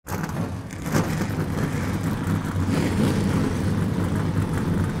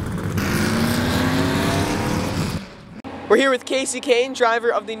We're here with Casey Kane,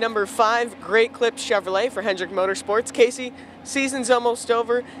 driver of the number 5 Great Clips Chevrolet for Hendrick Motorsports. Casey, season's almost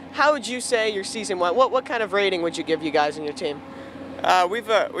over. How would you say your season went? What kind of rating would you give you guys and your team?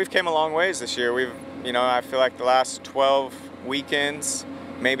 We've came a long ways this year. I feel like the last 12 weekends,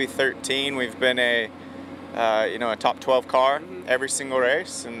 maybe 13, we've been a top 12 car every single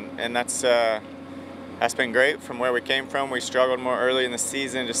race, and that's been great from where we came from. We struggled more early in the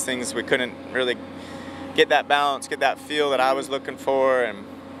season, just things we couldn't really get that balance, get that feel that I was looking for, and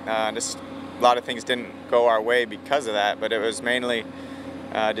just a lot of things didn't go our way because of that, but it was mainly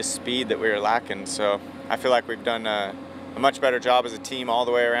just speed that we were lacking. So I feel like we've done a much better job as a team all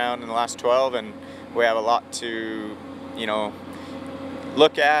the way around in the last 12, and we have a lot to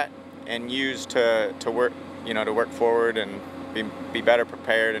look at and use to work forward and be better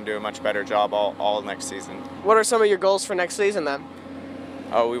prepared and do a much better job all next season. What are some of your goals for next season then?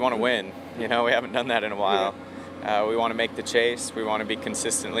 Oh, we want to win. We haven't done that in a while. We want to make the chase. We want to be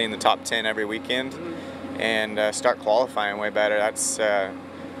consistently in the top 10 every weekend and start qualifying way better. That's,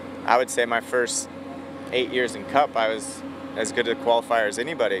 I would say, my first 8 years in Cup, I was as good a qualifier as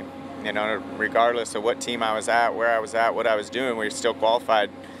anybody. Regardless of what team I was at, where I was at, what I was doing, we still qualified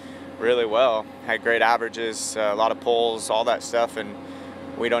really well. Had great averages, a lot of poles, all that stuff, and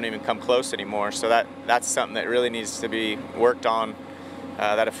we don't even come close anymore. So that's something that really needs to be worked on.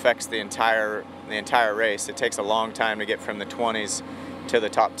 That affects the entire race. It takes a long time to get from the 20s to the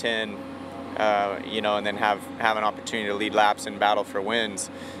top 10, and then have an opportunity to lead laps and battle for wins.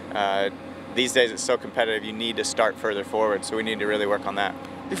 These days it's so competitive, you need to start further forward, so we need to really work on that.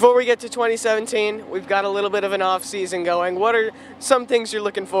 Before we get to 2017, we've got a little bit of an off-season going. What are some things you're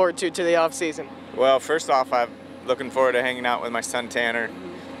looking forward to the off-season? Well, first off, I'm looking forward to hanging out with my son Tanner,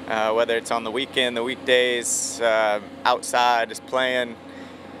 whether it's on the weekend, the weekdays, outside, just playing,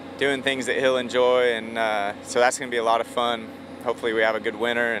 doing things that he'll enjoy, and so that's going to be a lot of fun. Hopefully we have a good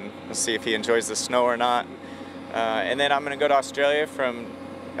winter, and we'll see if he enjoys the snow or not. And then I'm going to go to Australia from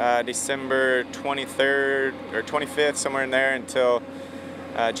December 23rd or 25th, somewhere in there, until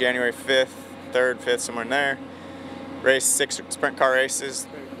January 5th, 3rd, 5th, somewhere in there. Race 6 sprint car races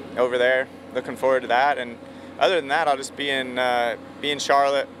over there. Looking forward to that. And other than that, I'll just be in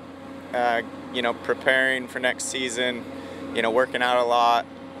Charlotte, preparing for next season, working out a lot.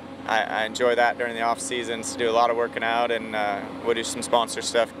 I enjoy that during the off seasons, to do a lot of working out, and we'll do some sponsor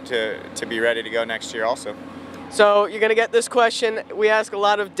stuff to be ready to go next year also. So you're going to get this question. We ask a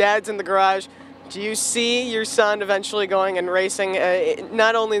lot of dads in the garage. Do you see your son eventually going and racing,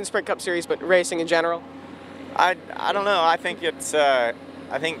 not only in the Sprint Cup Series, but racing in general? I don't know. I think it's I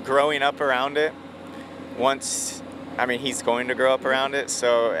think growing up around it. He's going to grow up around it.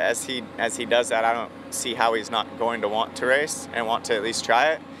 So as he does that, I don't see how he's not going to want to race and want to at least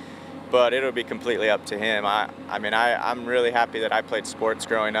try it. But it'll be completely up to him. I'm really happy that I played sports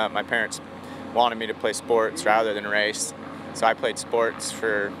growing up. My parents wanted me to play sports rather than race, so I played sports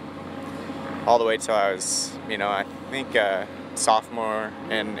for all the way till I was, I think sophomore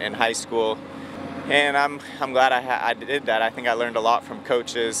in high school, and I'm glad I did that. I think I learned a lot from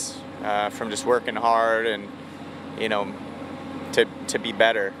coaches, from just working hard and to be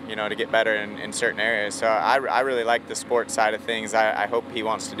better, to get better in certain areas. So I really like the sports side of things. I hope he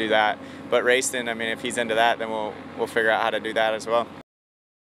wants to do that. But racing, if he's into that, then we'll figure out how to do that as well.